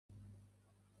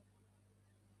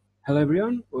Hello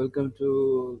everyone, welcome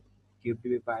to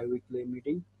KubeDB bi-weekly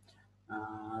meeting.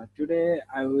 Today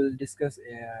I will discuss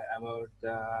about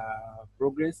the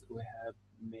progress we have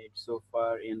made so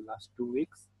far in last 2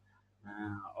 weeks.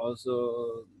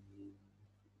 Also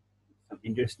some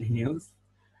interesting news.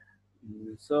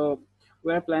 So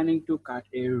we are planning to cut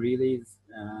a release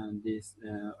this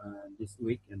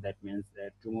week, and that means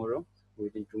tomorrow,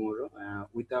 within tomorrow,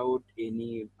 without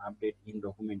any update in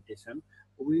documentation.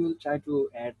 We will try to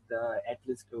add the at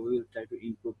least we will try to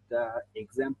improve the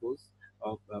examples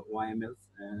of YMLs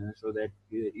so that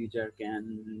user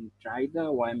can try the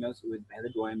YMLs with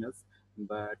valid YMLs,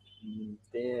 but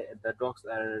the docs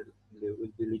they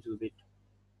will be little bit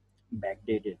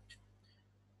backdated.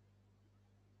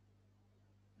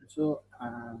 So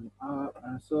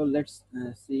let's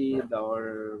see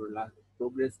our last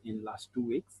progress in last 2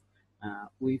 weeks.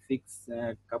 We fixed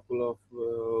a couple of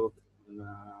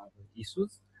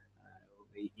issues.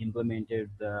 We implemented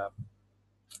the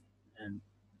and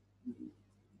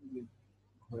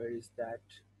where is that?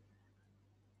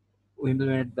 We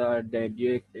implement the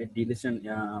direct deletion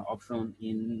option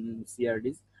in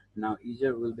CRDs. Now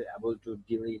user will be able to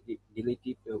delete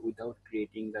it without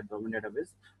creating the domain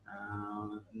database.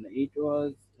 It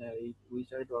was we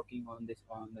started working on this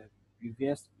on the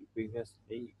previous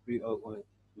day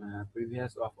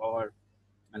previous of our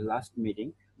last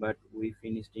meeting, but we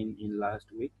finished in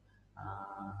last week.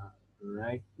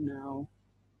 Right now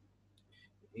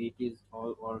it is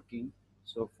all working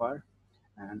so far,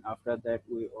 and after that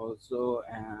we also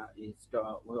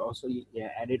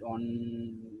added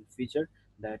on feature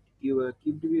that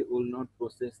QubeDB will not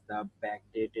process the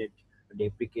backdated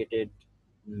deprecated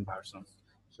versions.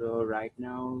 So right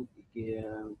now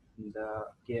the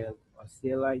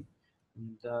CLI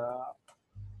the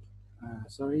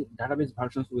database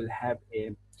versions will have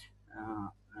a uh,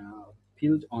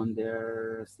 field on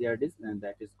their CRDs, and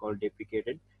that is called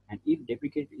deprecated. And if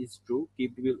deprecated is true,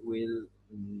 KubeDB will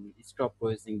stop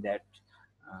processing that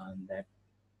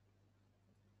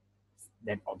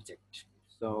object.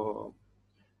 So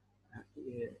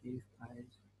if I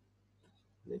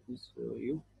let me show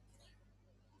you.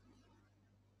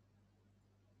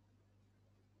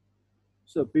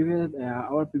 So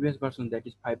our previous version, that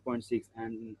is 5.6,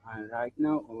 and right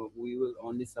now we will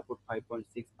only support 5.6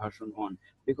 version on,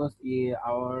 because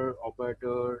our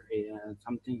operator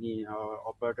something in our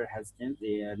operator has changed.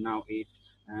 Now it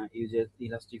uses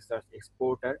Elasticsearch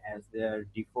exporter as their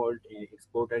default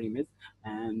exporter image,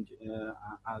 and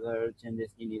other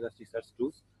changes in Elasticsearch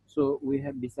tools. So we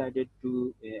have decided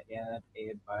to add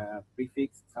a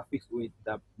prefix suffix with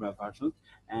the versions,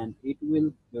 and it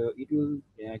will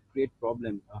create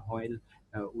problem while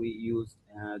we use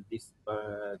this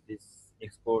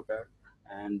exporter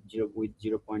and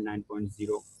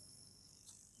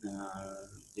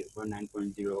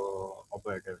 0.9.0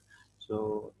 operator.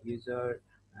 So user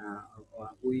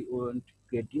we won't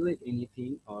get delete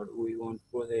anything, or we won't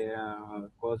cause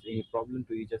any problem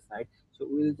to user side. So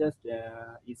we'll just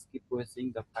skip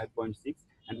pressing the 5.6,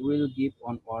 and we'll give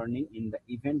on warning in the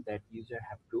event that user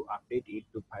have to update it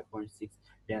to 5.6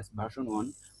 dash version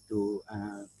 1 to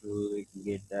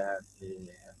get the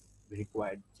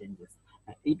required changes.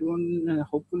 It won't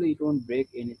hopefully it won't break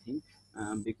anything,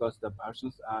 because the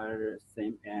versions are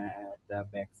same at the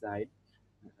backside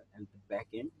and the back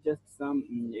end. Just some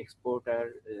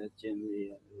exporter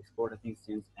change, exporter things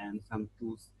change, and some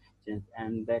tools change,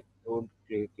 and that won't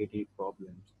create any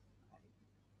problems.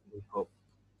 We hope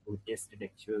we tested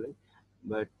actually,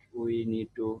 but we need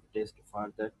to test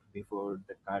further before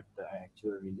the cut the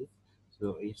actual release.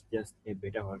 So it's just a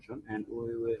beta version, and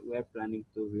we are planning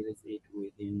to release it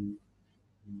within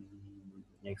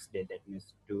next day. That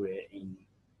means today in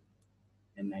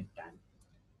the night time.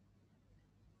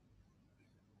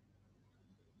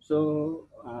 So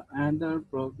another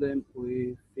problem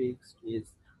we fixed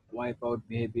is wipeout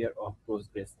behavior of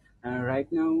Postgres. Right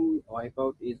now,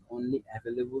 wipeout is only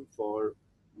available for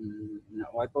no,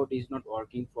 wipeout is not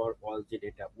working for all the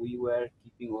data. We were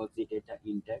keeping all the data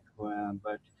intact,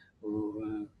 but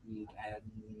and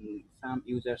some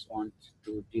users want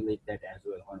to delete that as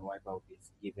well when wipeout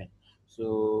is given.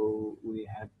 So we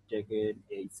have taken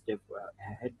a step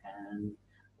ahead, and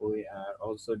we are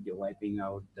also wiping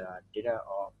out the data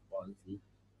of policy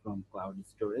from cloud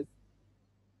storage.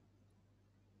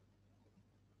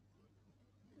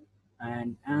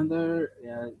 And another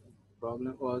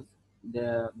problem was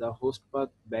the host path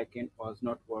backend was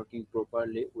not working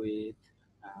properly with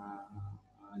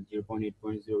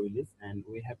 0.8.0 release, and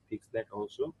we have fixed that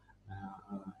also.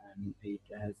 And it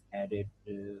has added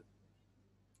in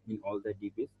all the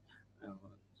DBs,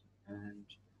 and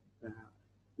uh,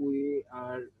 we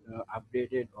are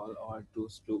updated all our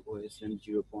tools to OSM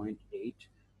 0.8,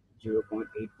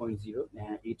 0.8.0,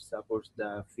 and it supports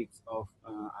the fix of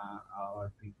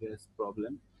our previous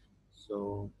problem.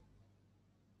 So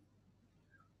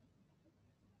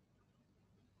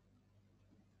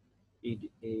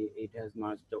it has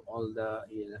merged all the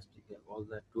elastic all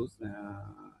the tools,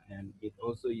 and it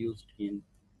also used in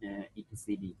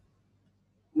etcd.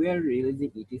 We are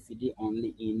releasing etcd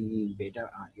only in beta,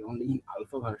 only in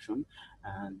alpha version,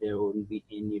 and there won't be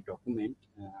any document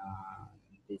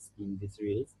this in this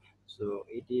release. So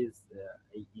it is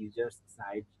a user's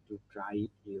side to try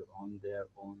it on their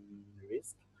own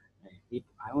risk. It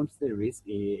I won't say risk.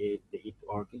 It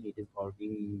working. It is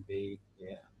working very.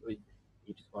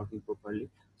 It is working properly.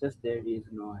 Just there is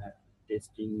no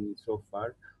testing so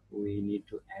far. We need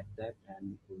to add that,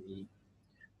 and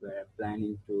we're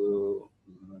planning to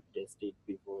test it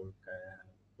before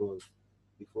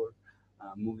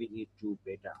moving it to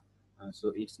beta.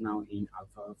 So it's now in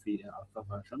alpha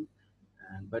version,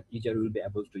 and but user will be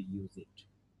able to use it.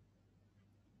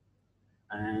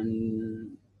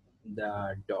 And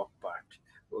the doc part.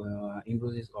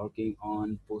 Imbrose is working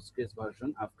on Postgres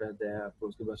version. After the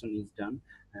Postgres version is done,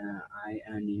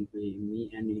 me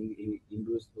and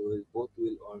Imbrose will both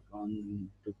will work on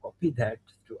to copy that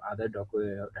to other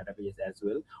databases as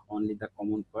well. Only the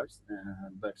common parts,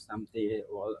 but something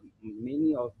well,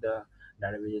 many of the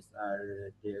databases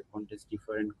are they contains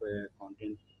different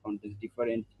contains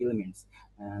different elements,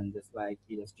 and just like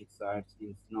Elasticsearch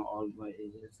is now all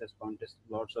it has contest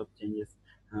lots of changes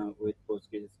with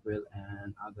PostgreSQL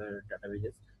and other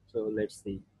databases. So let's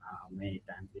see how many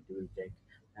times it will take.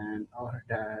 And our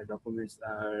documents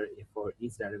are for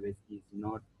each database is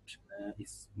not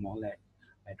is small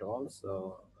at all,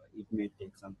 so it may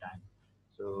take some time.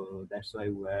 So that's why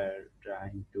we're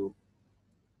trying to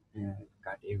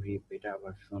cut every beta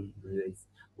version release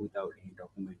without any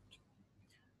document.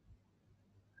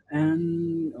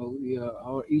 And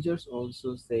our users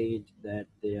also said that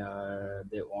they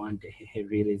want a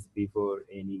release before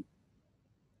any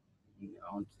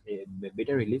want a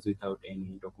beta release without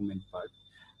any document part.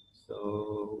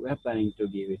 So we are planning to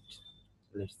give it.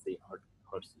 Let's see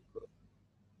what's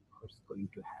going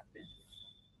to happen.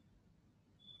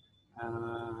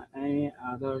 Any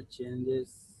other changes?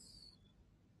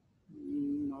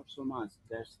 Not so much.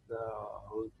 That's the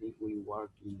whole thing we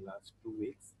worked in last 2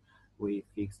 weeks. We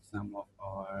fixed some of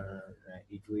our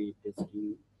E2E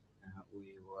testing.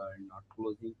 We were not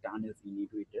closing tunnels in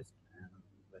E2E test,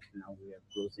 but now we are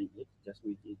closing it. Just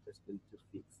we did just need to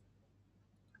fix.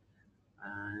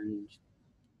 And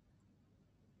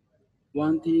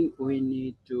one thing we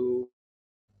need to,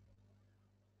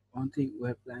 one thing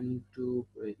we're planning to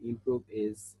improve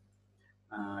is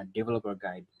developer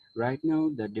guide. Right now,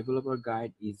 the developer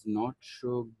guide is not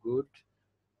so good.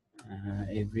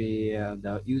 Every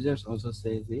The users also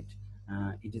says it.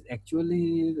 It is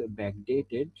actually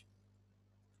backdated.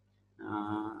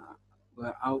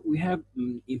 We have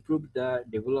improved the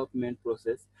development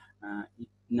process. It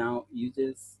now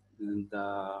uses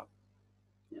the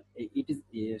it is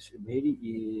very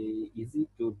easy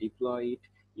to deploy it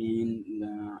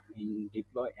in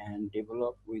deploy and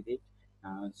develop with it.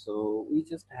 So we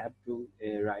just have to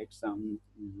write some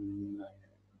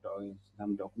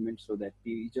documents so that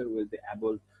the user will be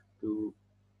able to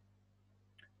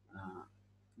uh,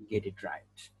 get it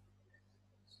right.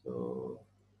 So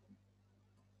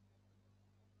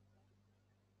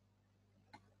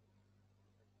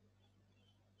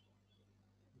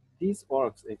this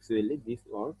works actually. This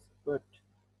works, but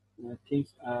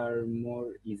things are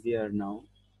more easier now.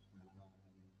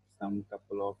 Some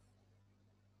couple of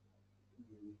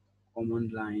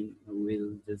command line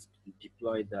will just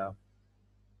deploy the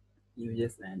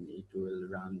images and it will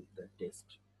run the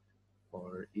test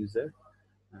for user.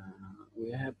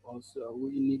 We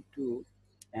need to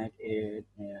add a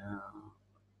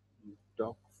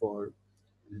doc for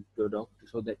to doc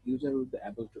so that user will be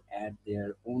able to add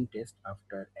their own test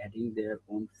after adding their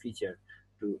own feature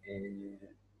to a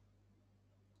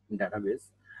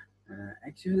database.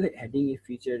 Actually, adding a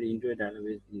feature into a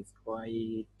database is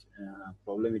quite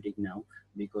problematic now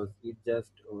because it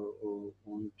just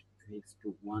won't fix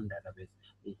to one database.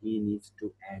 He needs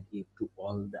to add it to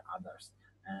all the others,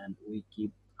 and we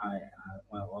keep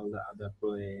all the other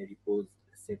repos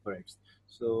separate.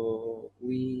 So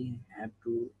we have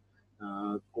to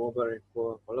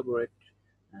collaborate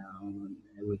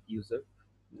with user,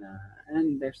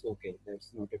 and that's okay.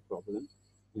 That's not a problem.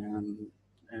 Um,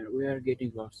 we are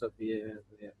getting lots of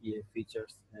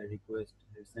features request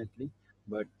recently,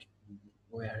 but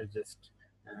we are just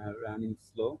running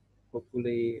slow.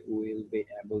 Hopefully, we will be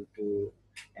able to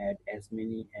add as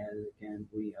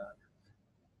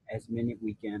as many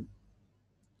we can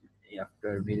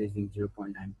after releasing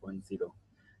 0.9.0.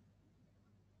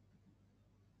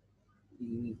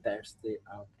 That's the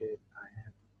update I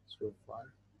have so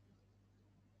far.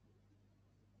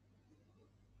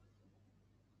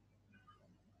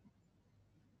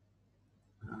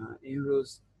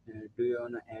 Euros, do you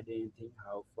wanna add anything?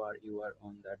 How far you are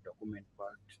on the document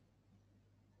part?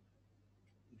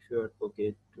 If you are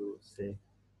okay to say.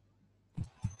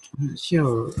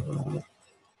 Sure.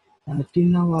 Till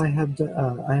now, I have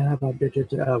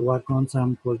updated work on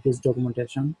some course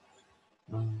documentation.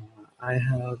 Uh, I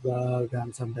have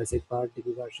done some basic part,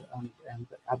 DB version, and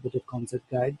updated concept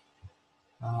guide.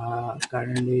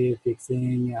 Currently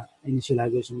fixing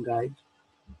initialization guide.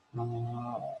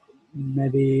 Uh,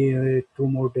 Maybe 2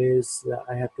 more days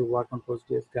I have to work on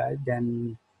Postgres guide.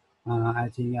 Then I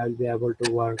think I'll be able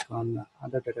to work on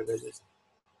other databases.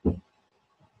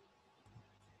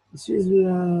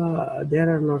 There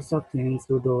are lots of things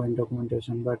to do in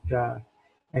documentation, but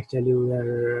actually we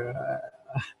are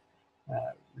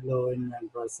low in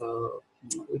manpower, so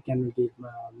we can give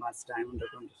much time on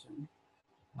documentation.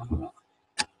 Uh,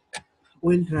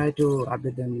 we'll try to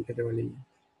update them gradually.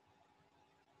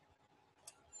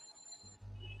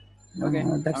 Okay,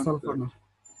 That's sounds all for good. now.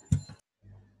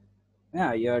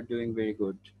 Yeah, you are doing very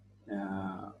good.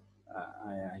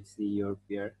 I see your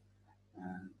peer,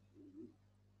 and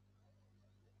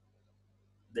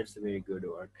that's a very good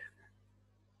work.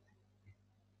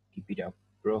 Keep it up,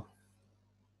 bro.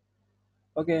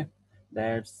 Okay,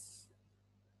 that's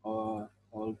all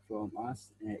from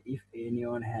us. If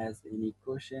anyone has any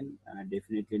question,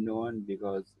 definitely no one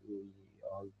because we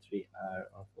all three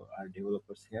are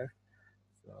developers here.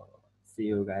 So see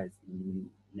you guys in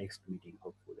next meeting,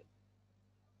 hopefully.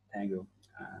 Thank you.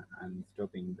 I'm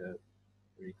stopping the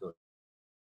recording.